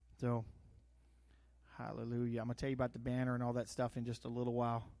So, hallelujah. I'm going to tell you about the banner and all that stuff in just a little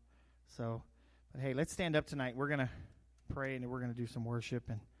while. So, but hey, let's stand up tonight. We're going to pray, and then we're going to do some worship,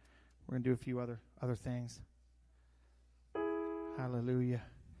 and we're going to do a few other things. Hallelujah.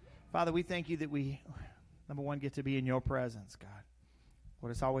 Father, we thank you that we, number one, get to be in your presence, God.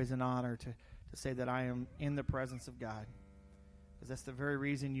 Lord, it's always an honor to say that I am in the presence of God. Because that's the very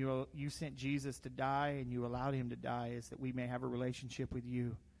reason you sent Jesus to die, and you allowed him to die, is that we may have a relationship with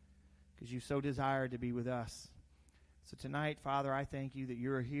you. Because you so desired to be with us. So tonight, Father, I thank you that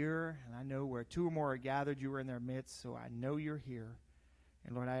you're here, and I know where two or more are gathered, you are in their midst, so I know you're here.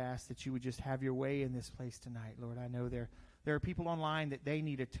 And Lord, I ask that you would just have your way in this place tonight. Lord, I know there are people online that they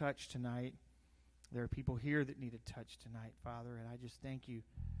need a touch tonight. There are people here that need a touch tonight, Father, and I just thank you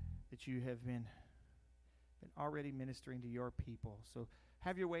that you have been already ministering to your people. So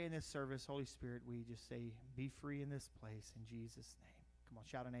have your way in this service. Holy Spirit, we just say, be free in this place in Jesus' name. Come on,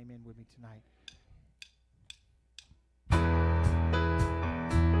 shout an amen with me tonight.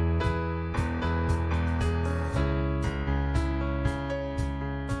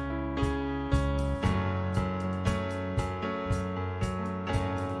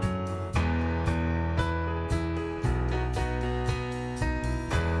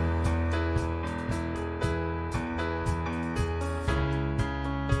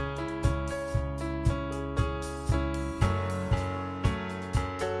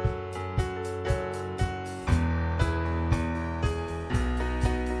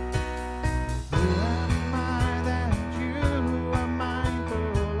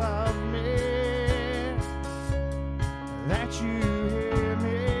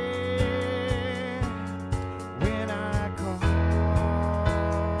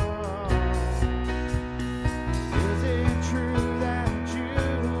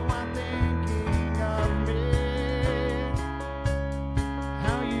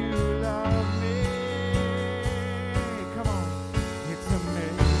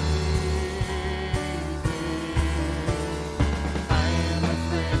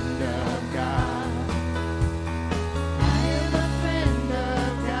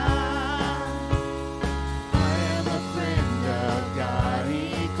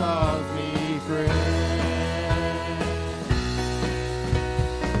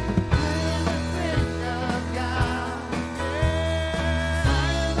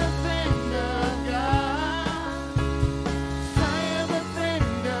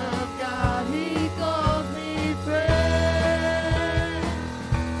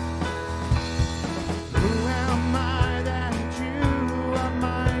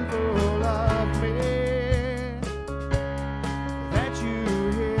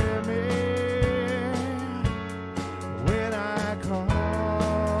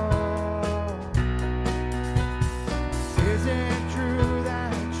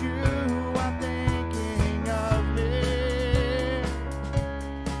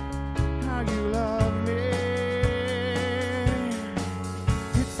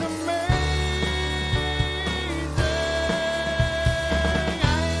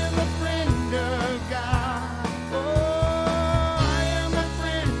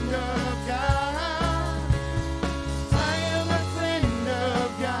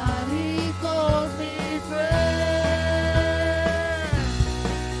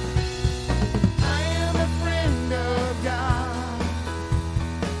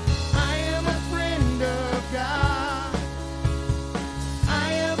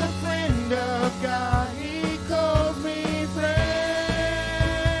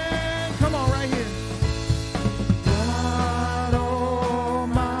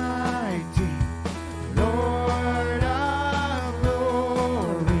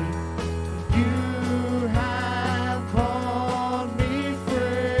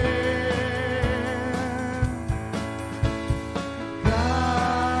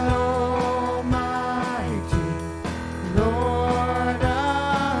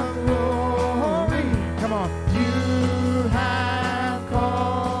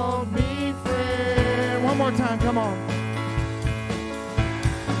 Come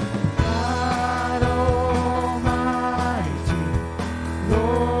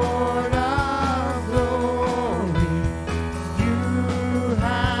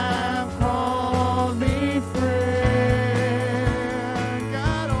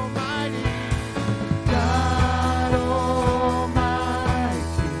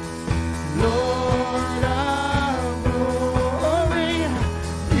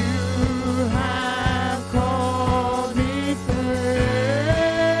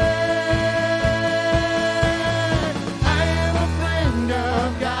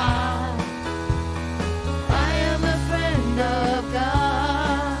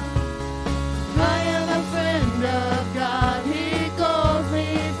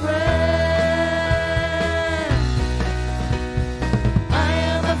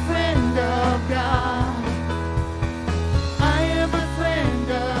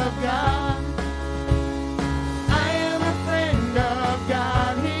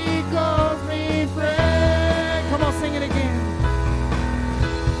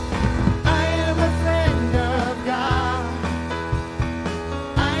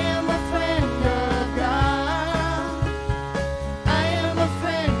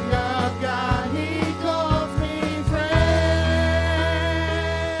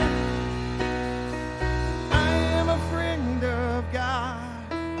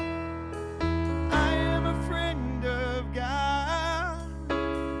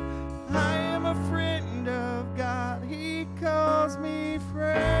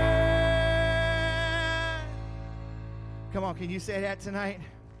Can you say that tonight?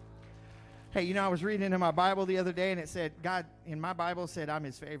 Hey, you know, I was reading in my Bible the other day, and it said, God, in my Bible, said I'm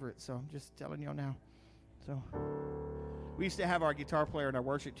his favorite. So I'm just telling you now. So we used to have our guitar player in our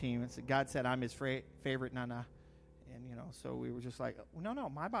worship team, and said, God said I'm his favorite, Nana. And, you know, so we were just like, no,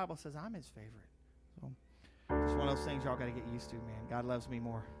 my Bible says I'm his favorite. So it's one of those things y'all got to get used to, man. God loves me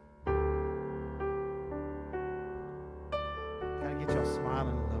more. Got to get y'all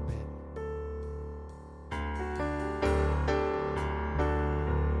smiling a little bit.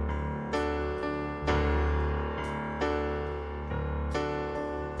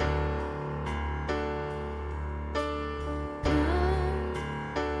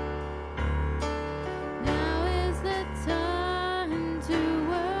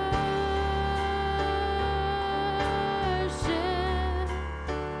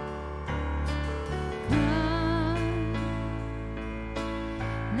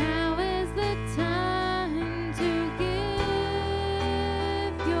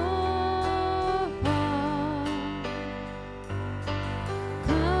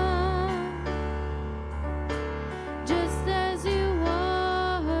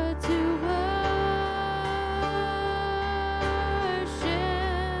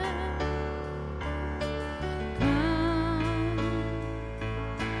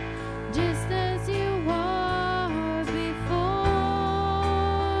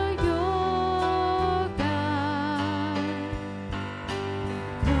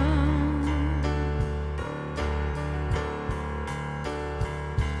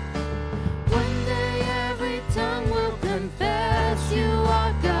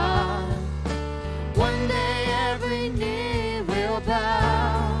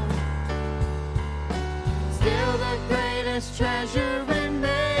 Treasure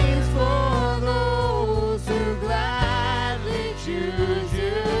remains for those who gladly choose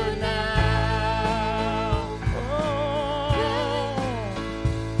you now.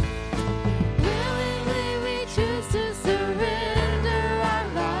 Willingly we choose to surrender our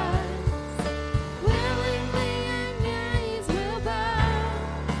lives. Willingly your knees will bow.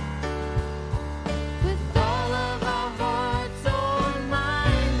 With all of our heart, soul,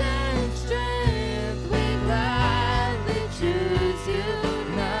 mind, and strength, we gladly choose you.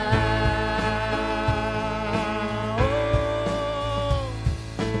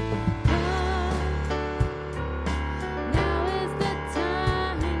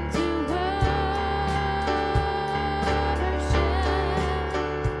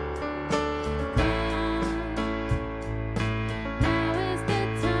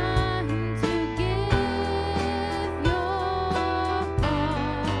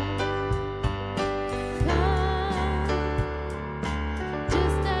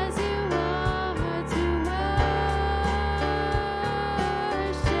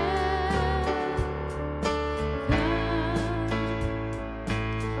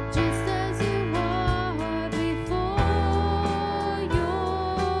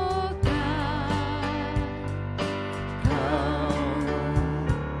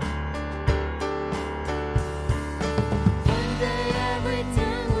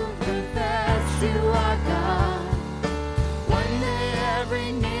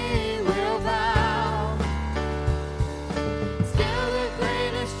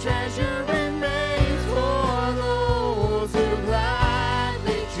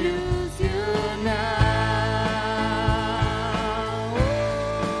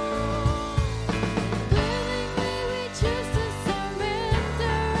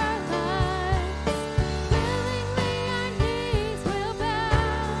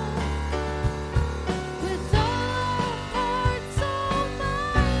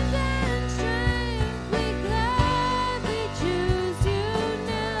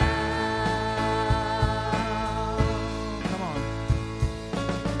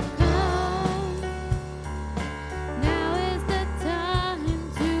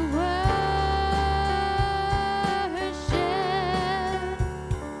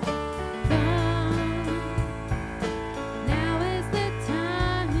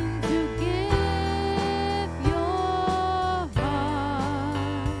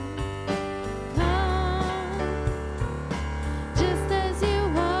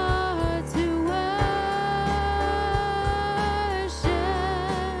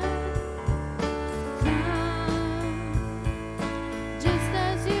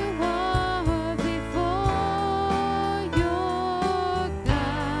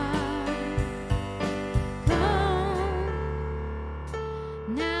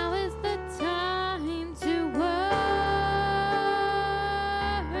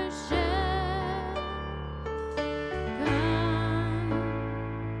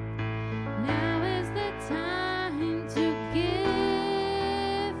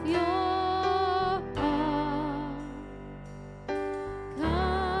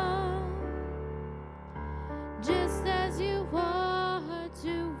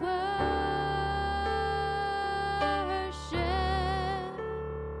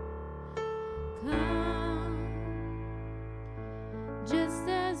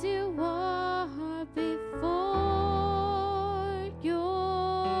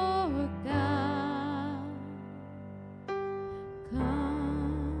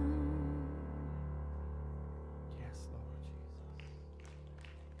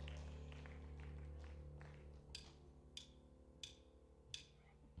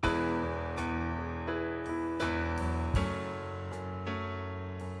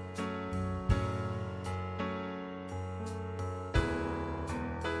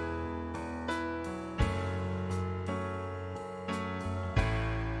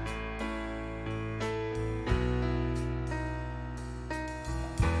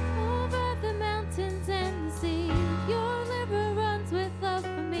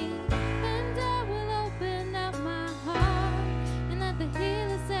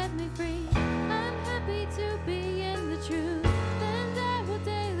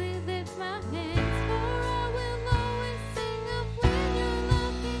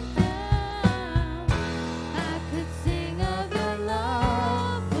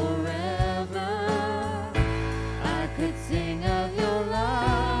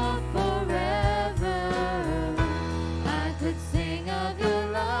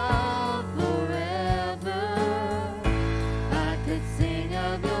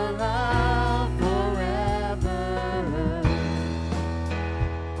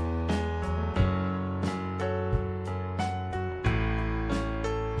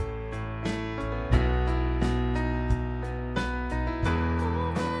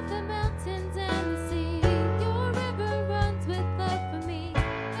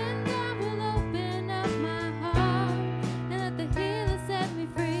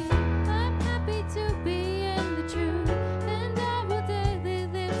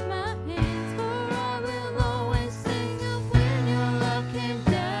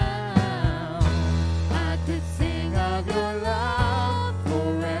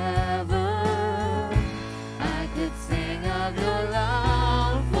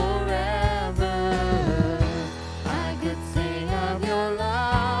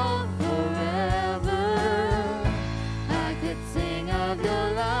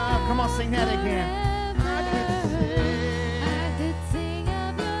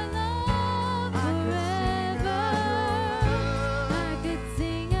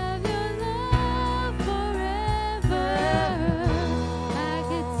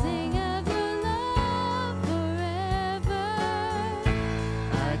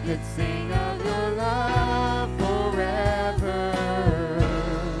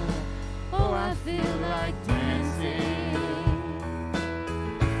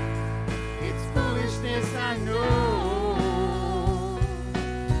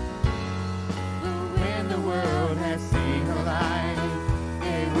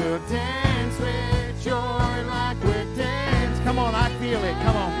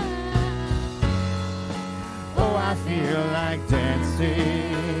 I feel like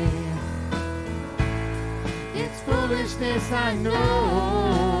dancing. It's foolishness, I know.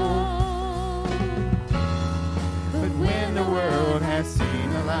 But when the world has seen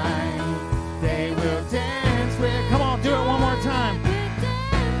the light, they will dance with. Come on, do it one more time.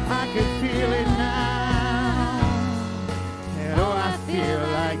 I could feel it now. And oh, I feel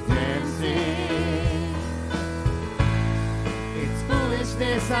like dancing. It's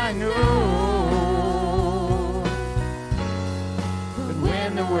foolishness, I know. But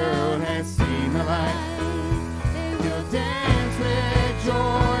when the world has seen the light, they'll dance with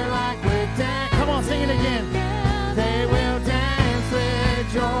joy like we're dancing. Come on, sing it again. They will dance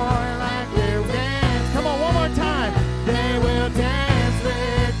with joy like we're dancing. Come on, one more time. They will dance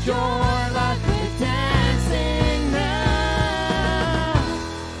with joy like we're dancing now.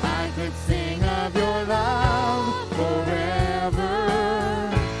 I could sing of your love forever.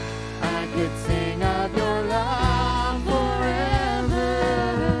 I could sing of your love forever.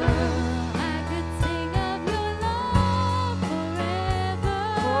 I could sing of your love forever.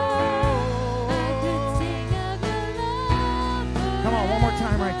 I could sing of your love forever. Come on, one more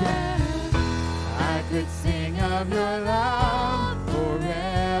time right there. I could sing of your love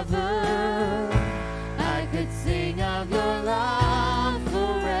forever. I could sing of your love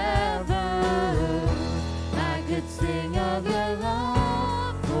forever. I could sing of your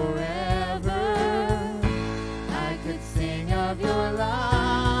love forever. I could sing of your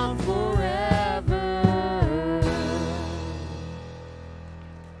love forever.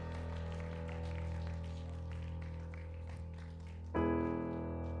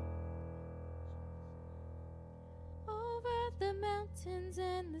 Over the mountains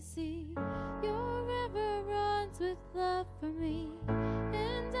and the sea, your river runs with love for me.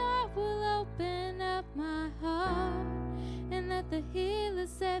 And I will open up my heart and let the healer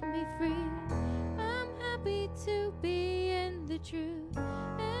set me free. I'm happy to be in the truth,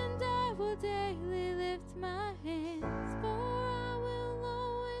 and I will daily lift my hands, for I will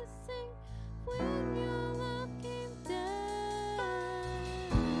always sing when you're looking down.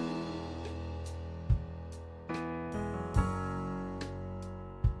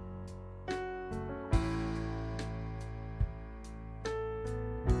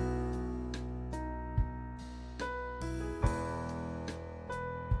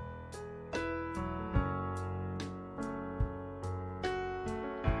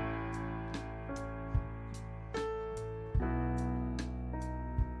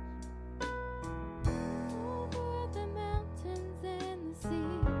 Over the mountains and the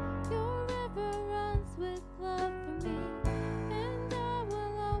sea, your river runs with love for me. And I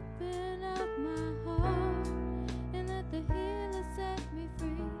will open up my heart and let the healer set me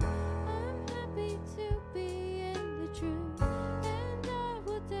free. I'm happy to be in the truth, and I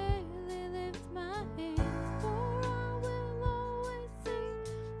will daily lift my hands, for I will always sing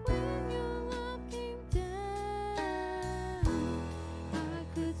when you're looking down. I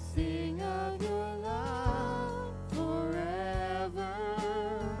could sing of your love forever.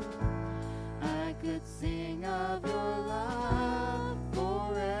 I could sing of your love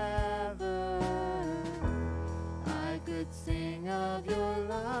forever. I could sing of your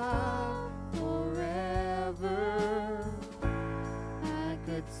love forever. I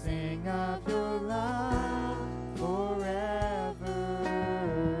could sing of your love forever.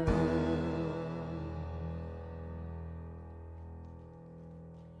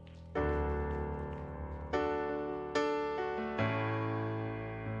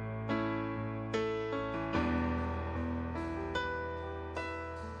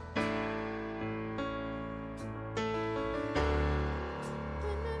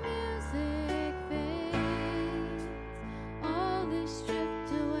 When the music fades, all is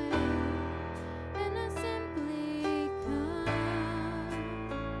stripped away, and I simply come,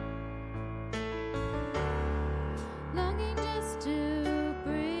 longing just to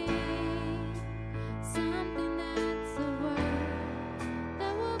bring something that's a word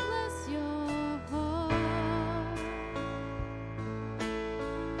that will bless your heart.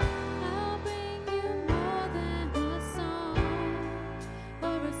 I'll bring you more than a song,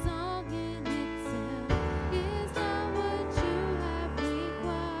 for a song in itself is not what you have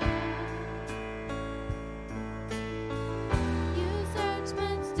required. You search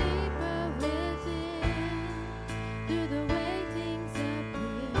much deeper within, through the way things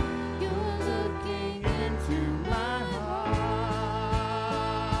appear. You're looking into my heart.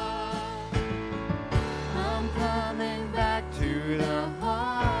 I'm coming back to the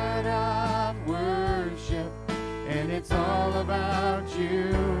heart of worship, and it's all about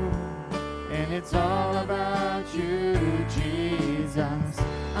you, and it's all about you, Jesus.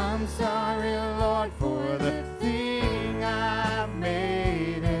 I'm sorry, Lord, for the things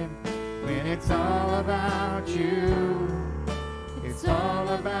about you. It's all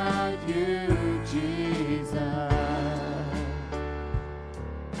about you, Jesus.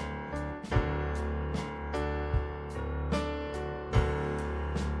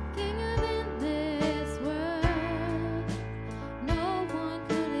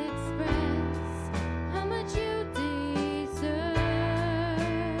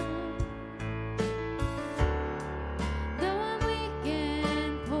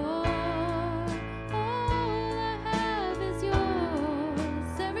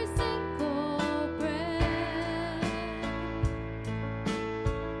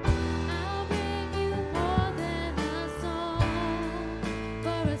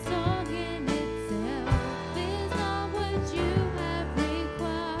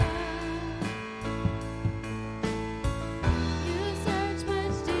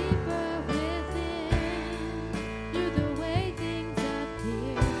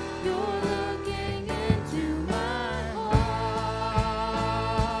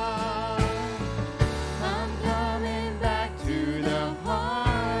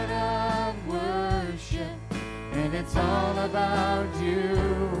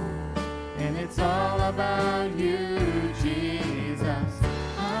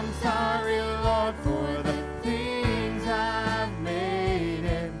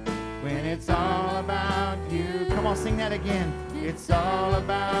 Sing that again. It's all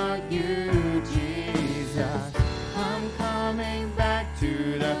about you, Jesus. I'm coming back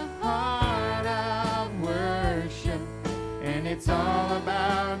to the heart of worship. And it's all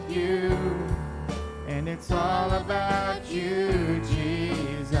about you. And it's all about you,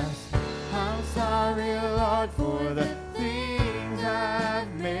 Jesus. I'm sorry, Lord, for the things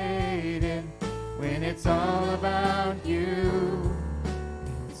I've made it. When it's all about you.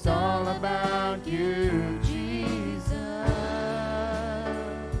 It's all about you, Jesus.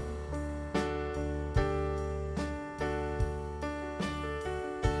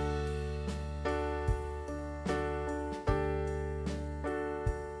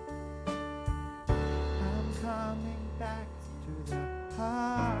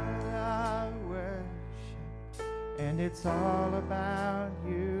 It's all about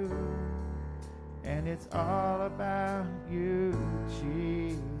you, and it's all about you,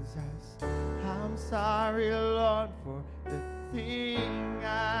 Jesus. I'm sorry, Lord, for the thing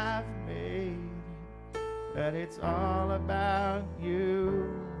I've made, but it's all about you,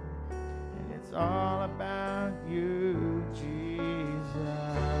 and it's all about you, Jesus.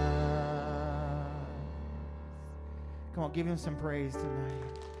 Come on, give him some praise tonight.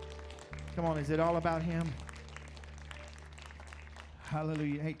 Come on, is it all about him?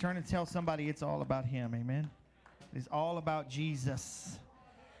 Hallelujah. Hey, turn and tell somebody it's all about him. Amen. It's all about Jesus.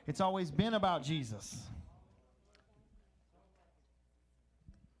 It's always been about Jesus.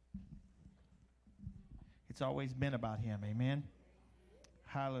 It's always been about him. Amen.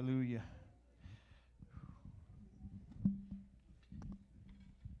 Hallelujah.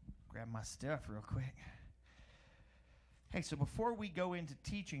 Grab my stuff real quick. Hey, so before we go into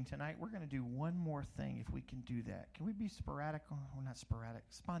teaching tonight, we're going to do one more thing, if we can do that. Can we be sporadic? Oh, not sporadic.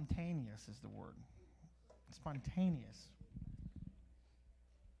 Spontaneous is the word. Spontaneous.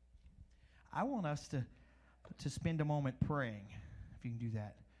 I want us to spend a moment praying, if you can do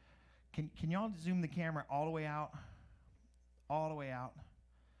that. Can y'all zoom the camera all the way out? All the way out.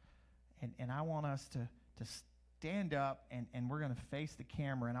 And I want us to stand up, and we're going to face the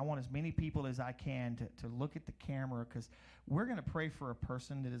camera, and I want as many people as I can to look at the camera, because we're going to pray for a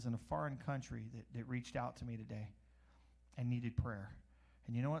person that is in a foreign country that reached out to me today and needed prayer.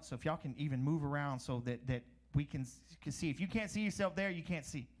 And you know what? So if y'all can even move around so that we can see. If you can't see yourself there, you can't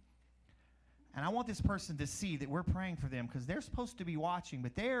see. And I want this person to see that we're praying for them, because they're supposed to be watching,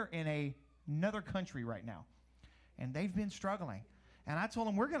 but they're in another country right now, and they've been struggling. And I told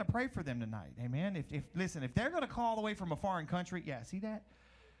them we're going to pray for them tonight. Amen. If they're going to call all the way from a foreign country, yeah, see that?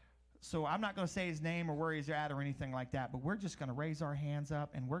 So I'm not going to say his name or where he's at or anything like that, but we're just going to raise our hands up,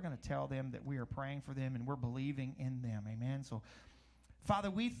 and we're going to tell them that we are praying for them and we're believing in them. Amen. So,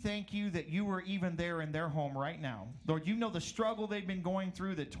 Father, we thank you that you were even there in their home right now. Lord, you know the struggle they've been going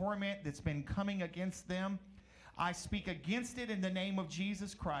through, the torment that's been coming against them. I speak against it in the name of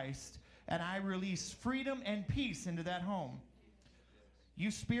Jesus Christ, and I release freedom and peace into that home. You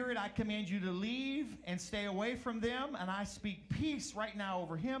spirit, I command you to leave and stay away from them, and I speak peace right now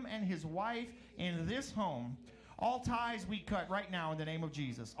over him and his wife in this home. All ties we cut right now in the name of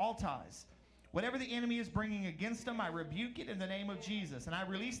Jesus. All ties. Whatever the enemy is bringing against them, I rebuke it in the name of Jesus, and I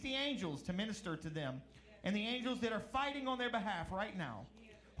release the angels to minister to them, and the angels that are fighting on their behalf right now.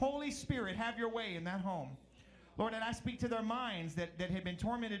 Holy Spirit, have your way in that home. Lord, and I speak to their minds that had been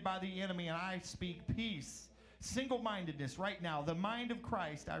tormented by the enemy, and I speak peace. single-mindedness right now. The mind of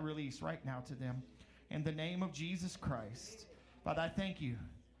Christ I release right now to them. In the name of Jesus Christ. Father, I thank you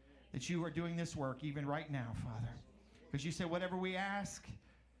that you are doing this work even right now, Father. Because you said whatever we ask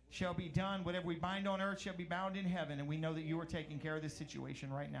shall be done. Whatever we bind on earth shall be bound in heaven. And we know that you are taking care of this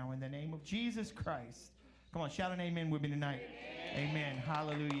situation right now. In the name of Jesus Christ. Come on, shout an amen with me tonight. Amen.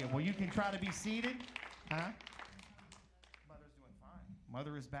 Hallelujah. Well, you can try to be seated. Huh? Mother's doing fine.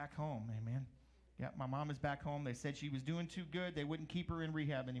 Mother is back home. Amen. Yeah, my mom is back home. They said she was doing too good. They wouldn't keep her in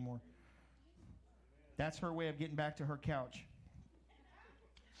rehab anymore. That's her way of getting back to her couch.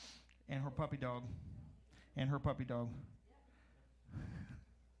 And her puppy dog. And her puppy dog.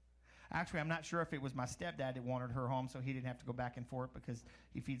 Actually, I'm not sure if it was my stepdad that wanted her home, so he didn't have to go back and forth because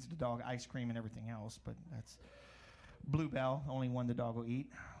he feeds the dog ice cream and everything else. But that's Bluebell, only one the dog will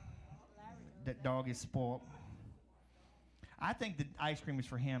eat. That dog is spoiled. I think the ice cream is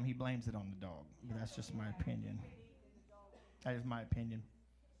for him. He blames it on the dog. But that's just my opinion. That is my opinion.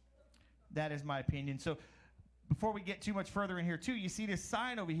 That is my opinion. So before we get too much further in here, too, you see this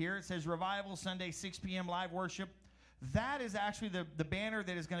sign over here. It says Revival Sunday, 6 p.m. live worship. That is actually the banner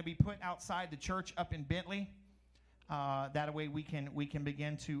that is going to be put outside the church up in Bentley. That way we can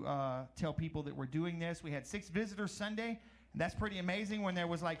begin to tell people that we're doing this. We had 6 visitors Sunday. That's pretty amazing when there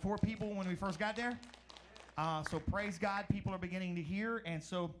was like 4 people when we first got there. So praise God, people are beginning to hear. And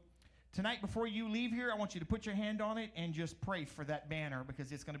so tonight before you leave here, I want you to put your hand on it and just pray for that banner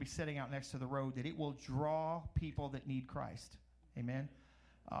because it's going to be sitting out next to the road, that it will draw people that need Christ. Amen.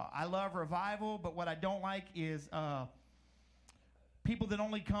 I love revival, but what I don't like is people that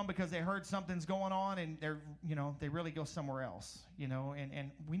only come because they heard something's going on and they really go somewhere else,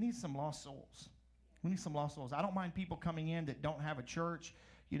 and we need some lost souls. We need some lost souls. I don't mind people coming in that don't have a church,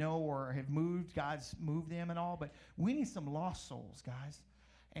 or have moved. God's moved them and all, but we need some lost souls, guys.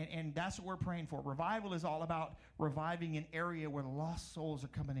 And that's what we're praying for. Revival is all about reviving an area where the lost souls are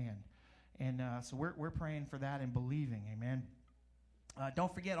coming in. And so we're praying for that and believing, amen.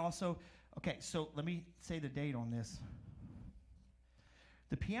 Don't forget also, okay, so let me say the date on this.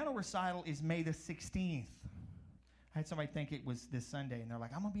 The piano recital is May the 16th. I had somebody think it was this Sunday, and they're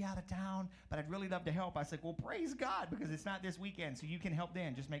like, I'm going to be out of town, but I'd really love to help. I said, well, praise God, because it's not this weekend, so you can help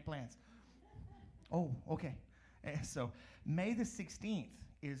then. Just make plans. Oh, okay. So May the 16th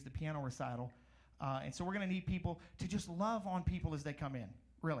is the piano recital, and so we're going to need people to just love on people as they come in,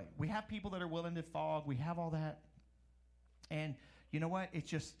 really. We have people that are willing to fog. We have all that. And you know what? It's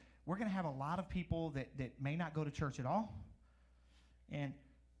just, we're going to have a lot of people that may not go to church at all. And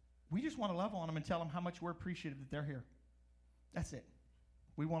we just want to love on them and tell them how much we're appreciative that they're here. That's it.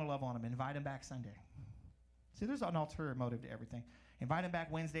 We want to love on them. Invite them back Sunday. See, there's an ulterior motive to everything. Invite them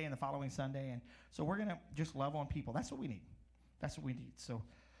back Wednesday and the following Sunday. And so we're going to just love on people. That's what we need. That's what we need. So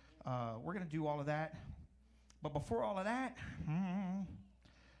we're going to do all of that. But before all of that,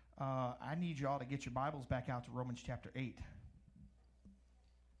 I need y'all to get your Bibles back out to Romans chapter 8.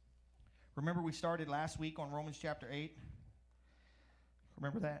 Remember we started last week on Romans chapter 8?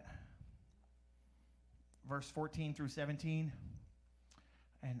 Remember that? Verse 14 through 17.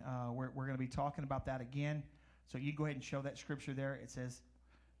 And we're going to be talking about that again. So you go ahead and show that scripture there. It says,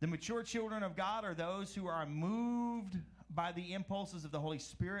 the mature children of God are those who are moved by the impulses of the Holy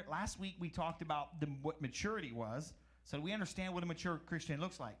Spirit. Last week we talked about what maturity was. So we understand what a mature Christian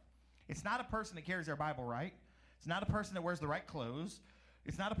looks like. It's not a person that carries their Bible right. It's not a person that wears the right clothes.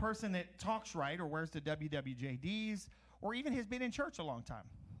 It's not a person that talks right or wears the WWJDs or even has been in church a long time.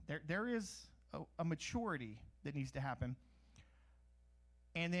 There is a maturity that needs to happen.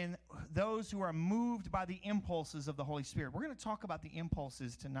 And then those who are moved by the impulses of the Holy Spirit. We're going to talk about the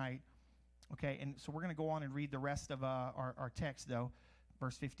impulses tonight. Okay, and so we're going to go on and read the rest of our text, though.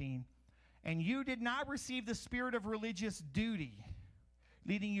 Verse 15. And you did not receive the spirit of religious duty,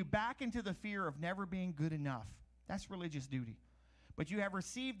 leading you back into the fear of never being good enough. That's religious duty. But you have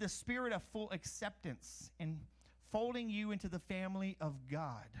received the spirit of full acceptance and folding you into the family of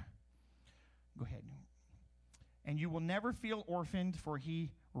God. Go ahead. And you will never feel orphaned, for he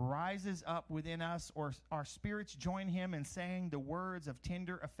rises up within us, or our spirits join him in saying the words of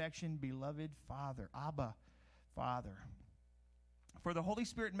tender affection, beloved Father, Abba, Father. For the Holy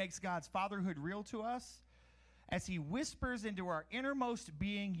Spirit makes God's fatherhood real to us as he whispers into our innermost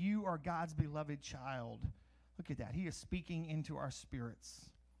being, you are God's beloved child. Look at that. He is speaking into our spirits.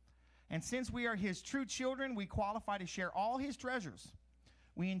 And since we are his true children, we qualify to share all his treasures.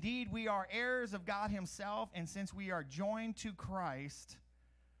 We are heirs of God himself, and since we are joined to Christ,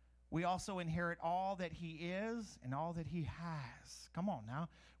 we also inherit all that he is and all that he has. Come on now.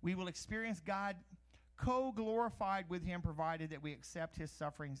 We will experience God co-glorified with him, provided that we accept his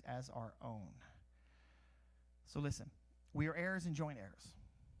sufferings as our own. So listen, we are heirs and joint heirs.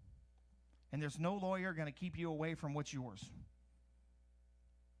 And there's no lawyer going to keep you away from what's yours.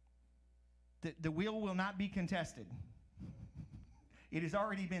 The will not be contested. It has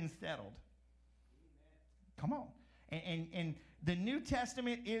already been settled. Come on. And the New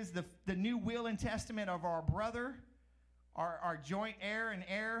Testament is the new will and testament of our brother, our joint heir and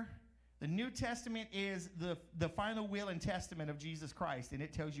heir. The New Testament is the final will and testament of Jesus Christ, and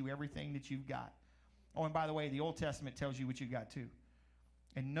it tells you everything that you've got. Oh, and by the way, the Old Testament tells you what you got too.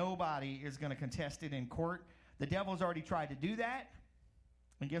 And nobody is going to contest it in court. The devil's already tried to do that,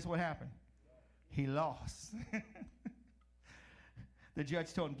 and guess what happened? He lost. The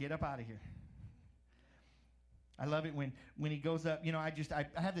judge told him, get up out of here. I love it when he goes up. You know, I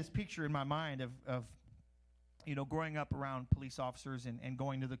have this picture in my mind of you know, growing up around police officers and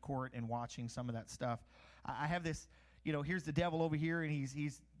going to the court and watching some of that stuff. I have this, you know, here's the devil over here, and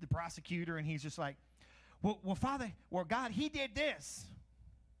he's the prosecutor, and he's just like, well, Father, well, God, he did this.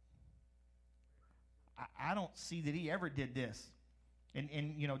 I don't see that he ever did this.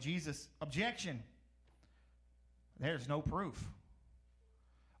 And you know, Jesus, objection. There's no proof.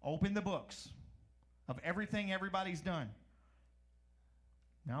 Open the books of everything everybody's done.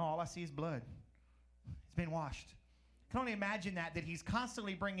 Now all I see is blood. It's been washed. I can only imagine that he's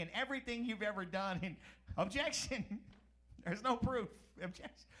constantly bringing everything you've ever done in objection. There's no proof.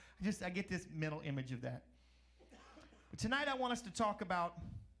 Objection. I get this mental image of that. But tonight I want us to talk about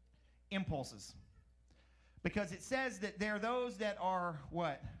impulses. Because it says that there are those that are,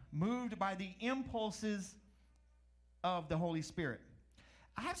 what? Moved by the impulses of the Holy Spirit.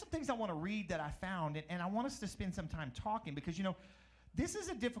 I have some things I want to read that I found, and I want us to spend some time talking because, you know, this is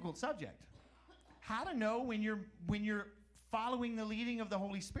a difficult subject. How to know when you're following the leading of the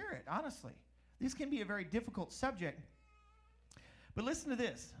Holy Spirit, honestly. This can be a very difficult subject. But listen to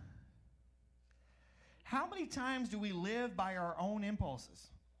this. How many times do we live by our own impulses?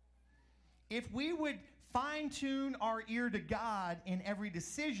 If we would fine-tune our ear to God in every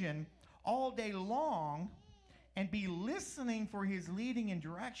decision all day long and be listening for his leading and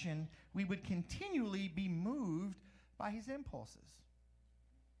direction, we would continually be moved by his impulses.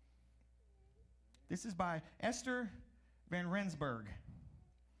 This is by Esther Van Rensburg.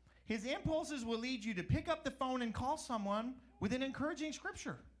 His impulses will lead you to pick up the phone and call someone with an encouraging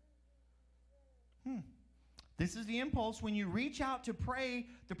scripture. This is the impulse when you reach out to pray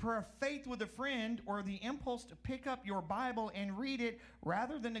the prayer of faith with a friend, or the impulse to pick up your Bible and read it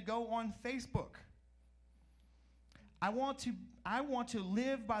rather than to go on Facebook. I want to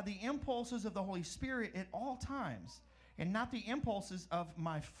live by the impulses of the Holy Spirit at all times and not the impulses of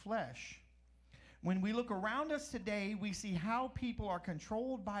my flesh. When we look around us today, we see how people are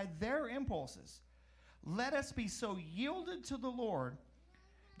controlled by their impulses. Let us be so yielded to the Lord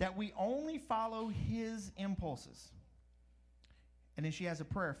that we only follow his impulses. And then she has a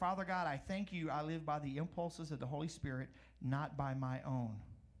prayer. Father God, I thank you. I live by the impulses of the Holy Spirit, not by my own.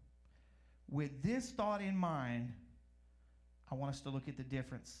 With this thought in mind, I want us to look at the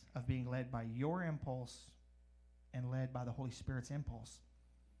difference of being led by your impulse and led by the Holy Spirit's impulse.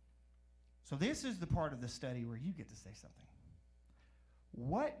 So this is the part of the study where you get to say something.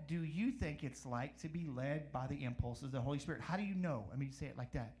 What do you think it's like to be led by the impulses of the Holy Spirit? How do you know? I mean, say it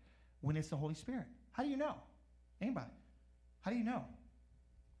like that. When it's the Holy Spirit. How do you know? Anybody? How do you know?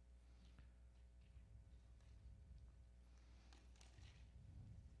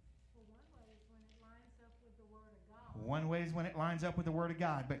 Well, one way is when it lines up with the Word of God. One way is when it lines up with the Word of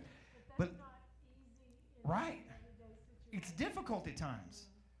God. But that's not easy in right. everyday situation. It's difficult at times.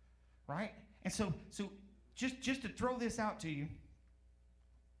 Right? And so just to throw this out to you,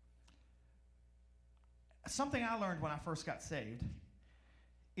 something I learned when I first got saved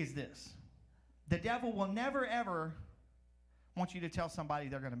is this. The devil will never, ever want you to tell somebody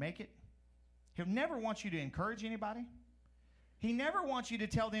they're going to make it. He'll never want you to encourage anybody. He never wants you to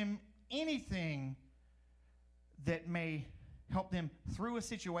tell them anything that may help them through a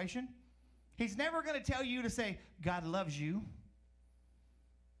situation. He's never going to tell you to say, God loves you.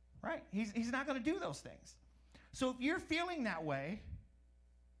 Right? He's not going to do those things. So if you're feeling that way,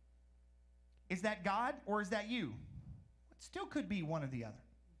 is that God or is that you? It still could be one or the other.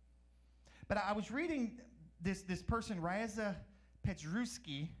 But I was reading this person, Raisa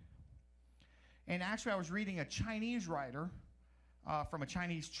Petruski, and actually I was reading a Chinese writer from a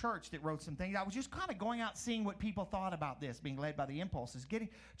Chinese church that wrote some things. I was just kind of going out seeing what people thought about this, being led by the impulses,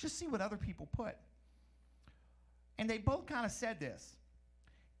 just see what other people put. And they both kind of said this.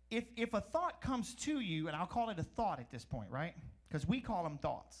 If a thought comes to you, and I'll call it a thought at this point, right? Because we call them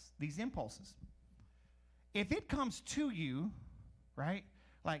thoughts, these impulses. If it comes to you, right,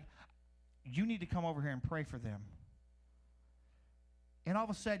 like, you need to come over here and pray for them. And all of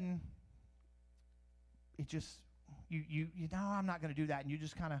a sudden, it just, you know, I'm not going to do that. And you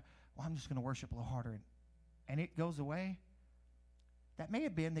just kind of, well, I'm just going to worship a little harder. And it goes away. That may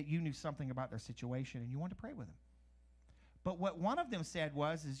have been that you knew something about their situation and you wanted to pray with them. But what one of them said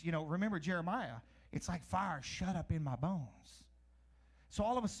is, you know, remember Jeremiah, it's like fire shut up in my bones. So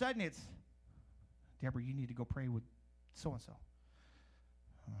all of a sudden it's, Deborah, you need to go pray with so-and-so.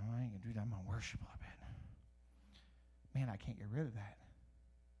 Oh, I ain't going to do that. I'm going to worship a little bit. Man, I can't get rid of that.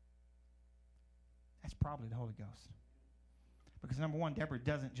 That's probably the Holy Ghost. Because number one, Deborah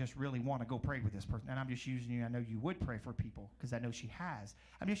doesn't just really want to go pray with this person. And I'm just using you. I know you would pray for people because I know she has.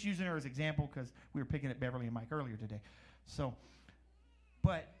 I'm just using her as example because we were picking at Beverly and Mike earlier today. So,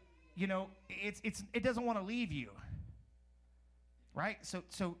 but, you know, it doesn't want to leave you. Right?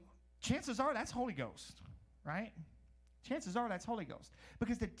 So chances are that's Holy Ghost. Right? Chances are that's Holy Ghost.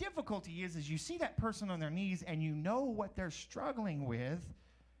 Because the difficulty is you see that person on their knees and you know what they're struggling with.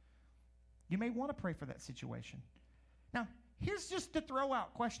 You may want to pray for that situation. Now, here's just the throw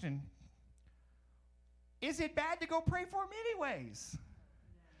out question. Is it bad to go pray for them anyways?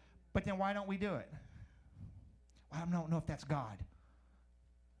 But then why don't we do it? Well, I don't know if that's God.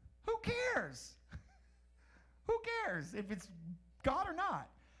 Who cares? Who cares if it's God or not?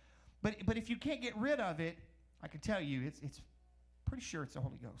 But if you can't get rid of it, I can tell you it's pretty sure it's the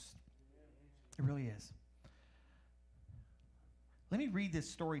Holy Ghost. It really is. Let me read this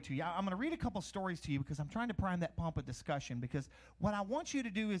story to you. I'm going to read a couple stories to you because I'm trying to prime that pump of discussion, because what I want you to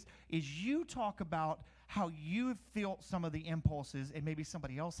do is you talk about how you feel some of the impulses and maybe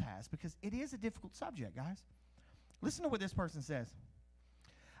somebody else has, because it is a difficult subject, guys. Listen to what this person says.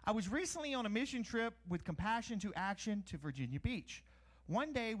 I was recently on a mission trip with Compassion to Action to Virginia Beach.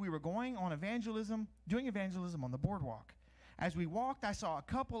 One day we were doing evangelism on the boardwalk. As we walked, I saw a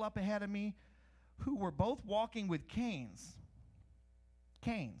couple up ahead of me who were both walking with canes.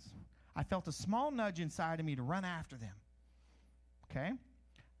 I felt a small nudge inside of me to run after them. Okay?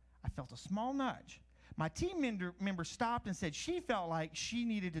 I felt a small nudge. My team member stopped and said she felt like she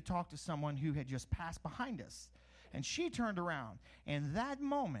needed to talk to someone who had just passed behind us. And she turned around. And that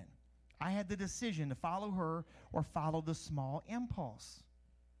moment, I had the decision to follow her or follow the small impulse.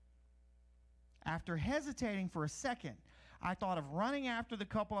 After hesitating for a second, I thought of running after the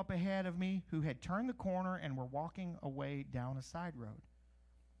couple up ahead of me who had turned the corner and were walking away down a side road.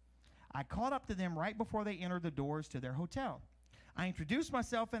 I caught up to them right before they entered the doors to their hotel. I introduced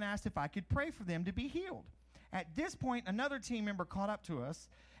myself and asked if I could pray for them to be healed. At this point, another team member caught up to us,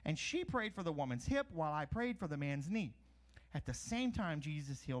 and she prayed for the woman's hip while I prayed for the man's knee. At the same time,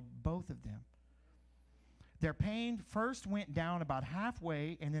 Jesus healed both of them. Their pain first went down about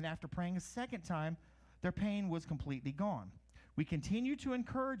halfway, and then after praying a second time, their pain was completely gone. We continued to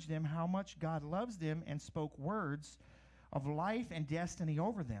encourage them how much God loves them and spoke words of life and destiny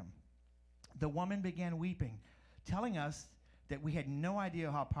over them. The woman began weeping, telling us that we had no idea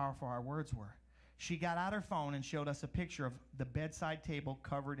how powerful our words were. She got out her phone and showed us a picture of the bedside table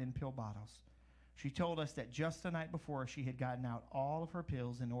covered in pill bottles. She told us that just the night before, she had gotten out all of her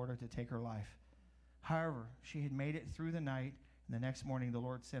pills in order to take her life. However, she had made it through the night, and the next morning the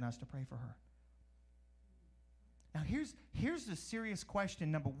Lord sent us to pray for her. Now, here's the serious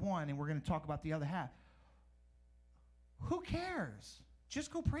question, number one, and we're going to talk about the other half. Who cares?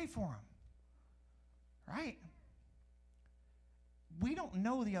 Just go pray for them. Right? We don't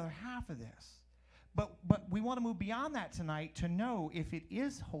know the other half of this. But we want to move beyond that tonight to know if it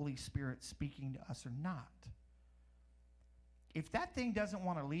is Holy Spirit speaking to us or not. If that thing doesn't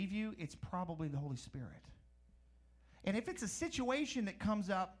want to leave you, it's probably the Holy Spirit. And if it's a situation that comes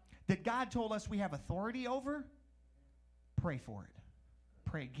up that God told us we have authority over, pray for it.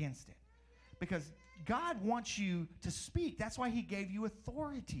 Pray against it. Because God wants you to speak. That's why he gave you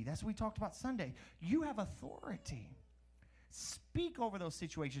authority. That's what we talked about Sunday. You have authority. Speak over those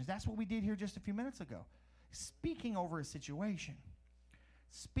situations. That's what we did here just a few minutes ago. Speaking over a situation.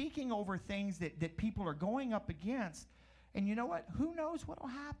 Speaking over things that people are going up against. And you know what? Who knows what will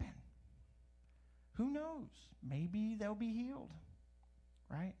happen? Who knows? Maybe they'll be healed.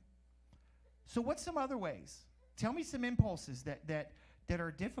 Right? So what's some other ways? Tell me some impulses that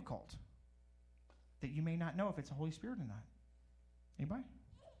are difficult, that you may not know if it's the Holy Spirit or not. Anybody?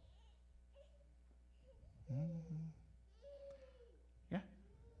 Mm-hmm. Yeah?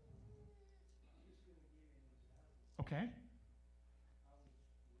 Okay.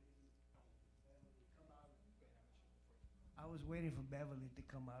 I was waiting for Beverly to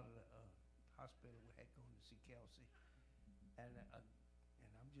come out of the hospital. We had gone to see Kelsey. And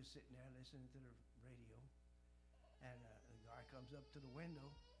I'm just sitting there listening to the radio. And the guy comes up to the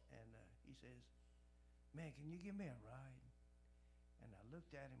window, and he says, "Man, can you give me a ride?" And I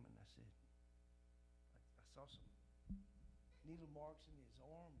looked at him and I said, I saw some needle marks in his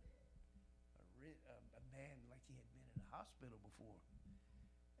arm, a band like he had been in the hospital before.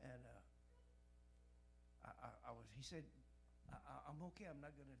 And he said, I'm okay, I'm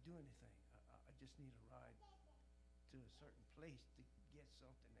not going to do anything. I just need a ride to a certain place to get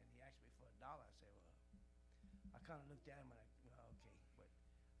something. And he asked me for $1. I said, well, I kind of looked at him and okay. But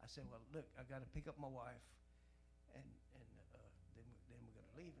I said, well, look, I got to pick up my wife, and then we're going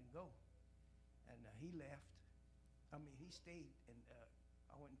to leave and go. And he left. I mean, he stayed, and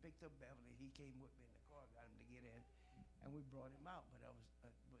I went and picked up Beverly. He came with me in the car, got him to get in, and we brought him out. But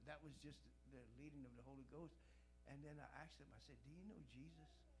but that was just the leading of the Holy Ghost. And then I asked him, I said, "Do you know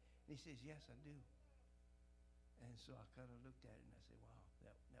Jesus?" And he says, "Yes, I do." And so I kind of looked at it and I said, "Wow,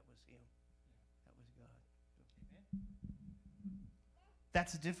 that was him. That was God." Amen.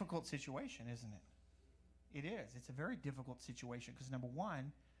 That's a difficult situation, isn't it? It is. It's a very difficult situation because, number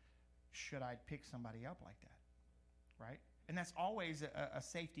one, should I pick somebody up like that? Right? And that's always a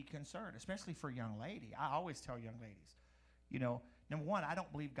safety concern, especially for a young lady. I always tell young ladies, number one, I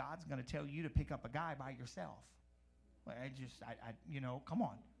don't believe God's going to tell you to pick up a guy by yourself. Come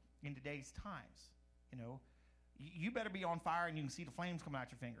on. In today's times, you better be on fire and you can see the flames coming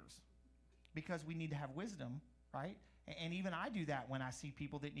out your fingers, because we need to have wisdom, right? And even I do that when I see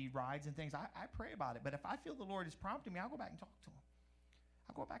people that need rides and things. I pray about it. But if I feel the Lord is prompting me, I'll go back and talk to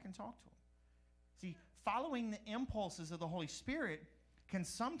him. See, following the impulses of the Holy Spirit can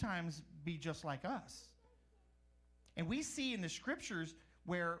sometimes be just like us. And we see in the scriptures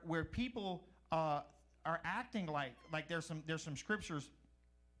where people are acting like there's some scriptures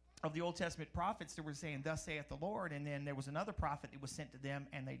of the Old Testament prophets that were saying, "Thus saith the Lord," and then there was another prophet that was sent to them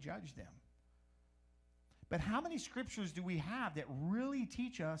and they judged them. But how many scriptures do we have that really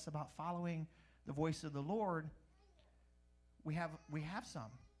teach us about following the voice of the Lord? We have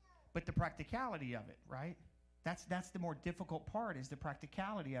some. But the practicality of it, right? That's the more difficult part, is the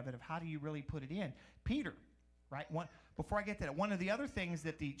practicality of it, of how do you really put it in. Peter, right? Before I get to that, one of the other things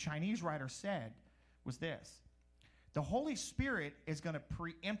that the Chinese writer said was this: the Holy Spirit is going to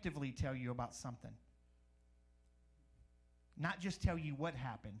preemptively tell you about something. Not just tell you what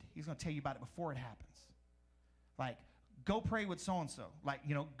happened. He's going to tell you about it before it happens. Like, go pray with so-and-so. Like,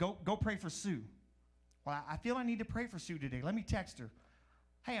 go pray for Sue. Well, I feel I need to pray for Sue today. Let me text her.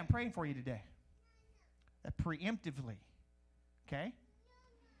 "Hey, I'm praying for you today." That preemptively, okay?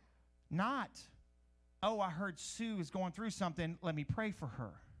 Not, "Oh, I heard Sue is going through something. Let me pray for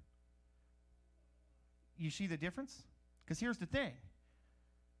her." You see the difference? Because here's the thing.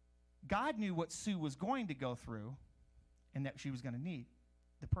 God knew what Sue was going to go through and that she was going to need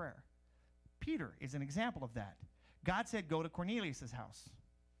the prayer. Peter is an example of that. God said, "Go to Cornelius' house."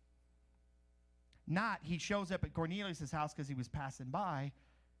 Not he shows up at Cornelius' house because he was passing by,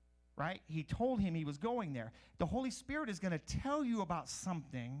 right? He told him he was going there. The Holy Spirit is going to tell you about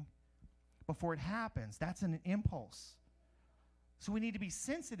something before it happens. That's an impulse. So we need to be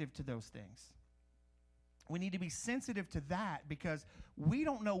sensitive to those things. We need to be sensitive to that because we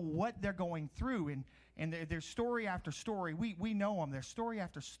don't know what they're going through. And there's story after story. We know them. There's story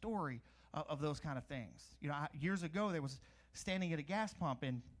after story of those kind of things. Years ago, there was standing at a gas pump,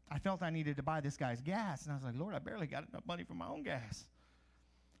 and I felt I needed to buy this guy's gas. And I was like, "Lord, I barely got enough money for my own gas."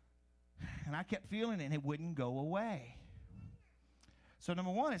 And I kept feeling it, and it wouldn't go away. So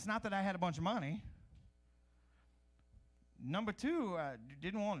number one, it's not that I had a bunch of money. Number two, I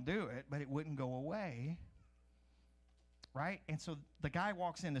didn't want to do it, but it wouldn't go away. Right? And so the guy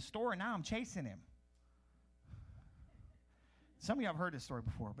walks in the store, and now I'm chasing him. Some of you have heard this story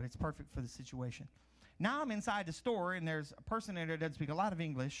before, but it's perfect for the situation. Now I'm inside the store, and there's a person in there that doesn't speak a lot of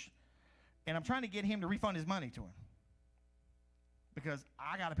English, and I'm trying to get him to refund his money to him because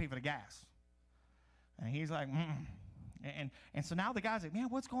I got to pay for the gas. And he's like, And so now the guy's like, "Man,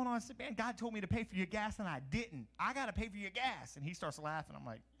 what's going on?" I said, "Man, God told me to pay for your gas, and I didn't. I got to pay for your gas." And he starts laughing. I'm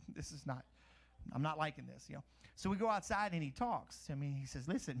like, I'm not liking this, So we go outside, and he talks to me. He says,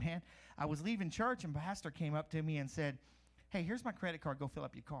 "Listen, man, I was leaving church, and pastor came up to me and said, 'Hey, here's my credit card. Go fill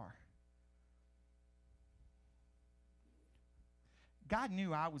up your car.'" God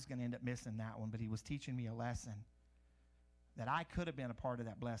knew I was going to end up missing that one, but he was teaching me a lesson that I could have been a part of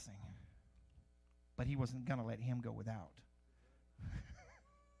that blessing, but he wasn't going to let him go without.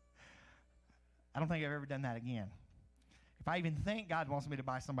 I don't think I've ever done that again. If I even think God wants me to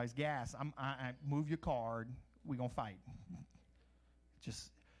buy somebody's gas, I move your card, we're going to fight.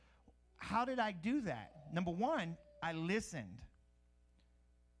 Just, how did I do that? Number one, I listened.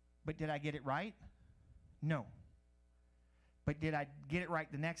 But did I get it right? No. But did I get it right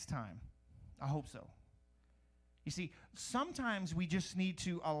the next time? I hope so. You see, sometimes we just need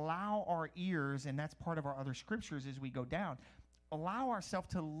to allow our ears, and that's part of our other scriptures as we go down, allow ourselves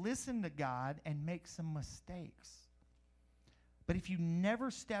to listen to God and make some mistakes. But if you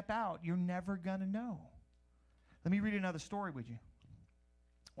never step out, you're never going to know. Let me read another story with you.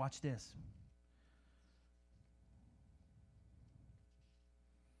 Watch this.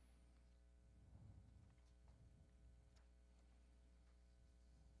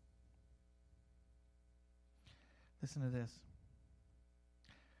 Listen to this.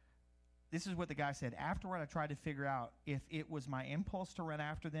 This is what the guy said. Afterward, I tried to figure out if it was my impulse to run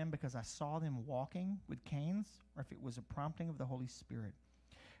after them because I saw them walking with canes, or if it was a prompting of the Holy Spirit.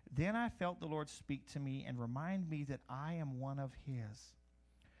 Then I felt the Lord speak to me and remind me that I am one of His.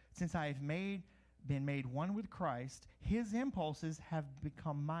 Since I have been made one with Christ, His impulses have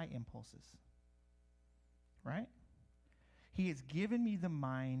become my impulses. Right? He has given me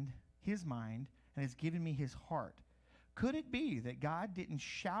His mind, and has given me His heart. Could it be that God didn't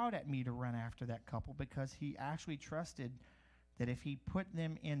shout at me to run after that couple because He actually trusted that if He put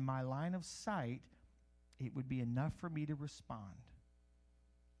them in my line of sight, it would be enough for me to respond?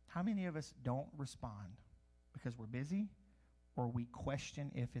 How many of us don't respond because we're busy or we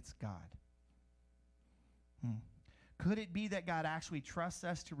question if it's God? Could it be that God actually trusts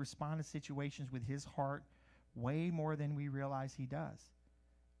us to respond to situations with His heart way more than we realize He does?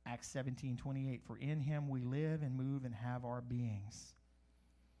 Acts 17:28, for in Him we live and move and have our beings.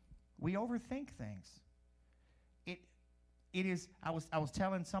 We overthink things. It is, I was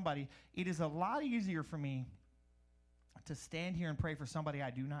telling somebody, it is a lot easier for me to stand here and pray for somebody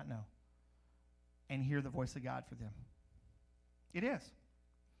I do not know and hear the voice of God for them. It is.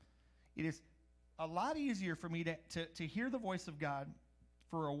 It is a lot easier for me to hear the voice of God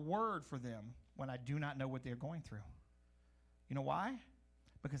for a word for them when I do not know what they're going through. You know why?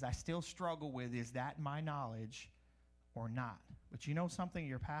 Because I still struggle with, is that my knowledge or not? But you know something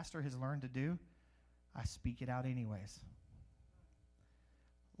your pastor has learned to do? I speak it out anyways.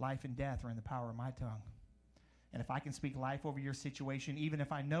 Life and death are in the power of my tongue. And if I can speak life over your situation, even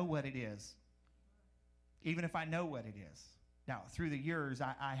if I know what it is, Now, through the years,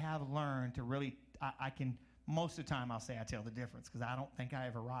 I have learned to really, I can, most of the time I'll say I tell the difference because I don't think I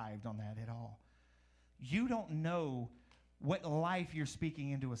have arrived on that at all. You don't know what life you're speaking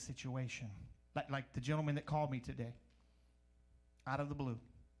into a situation. Like the gentleman that called me today, out of the blue,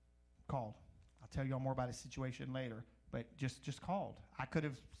 called. I'll tell you all more about his situation later, but just called. I could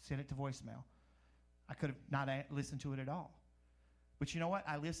have sent it to voicemail. I could have not listened to it at all. But you know what?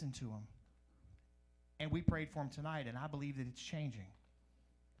 I listened to him. And we prayed for him tonight, and I believe that it's changing.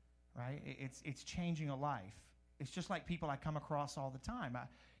 Right? It's changing a life. It's just like people I come across all the time.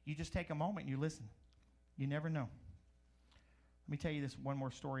 You just take a moment and you listen. You never know. Let me tell you this one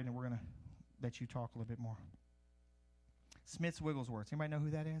more story, and then we're going to let you talk a little bit more. Smith's Wigglesworth. Anybody know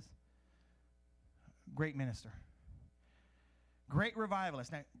who that is? Great minister. Great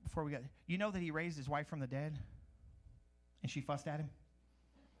revivalist. Now, before we get, you know that he raised his wife from the dead? And she fussed at him?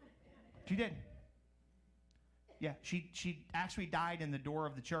 She did. Yeah, she actually died in the door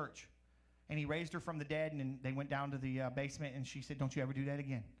of the church. And he raised her from the dead, and then they went down to the basement, and she said, don't you ever do that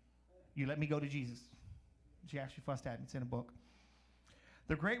again. You let me go to Jesus. She actually fussed at him. It's in a book.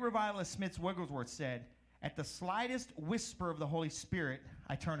 The great revivalist Smith Wigglesworth said, at the slightest whisper of the Holy Spirit,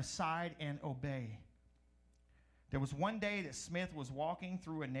 I turn aside and obey. There was one day that Smith was walking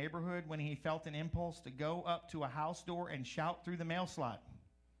through a neighborhood when he felt an impulse to go up to a house door and shout through the mail slot,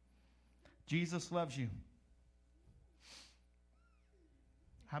 Jesus loves you.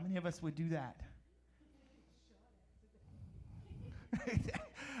 How many of us would do that?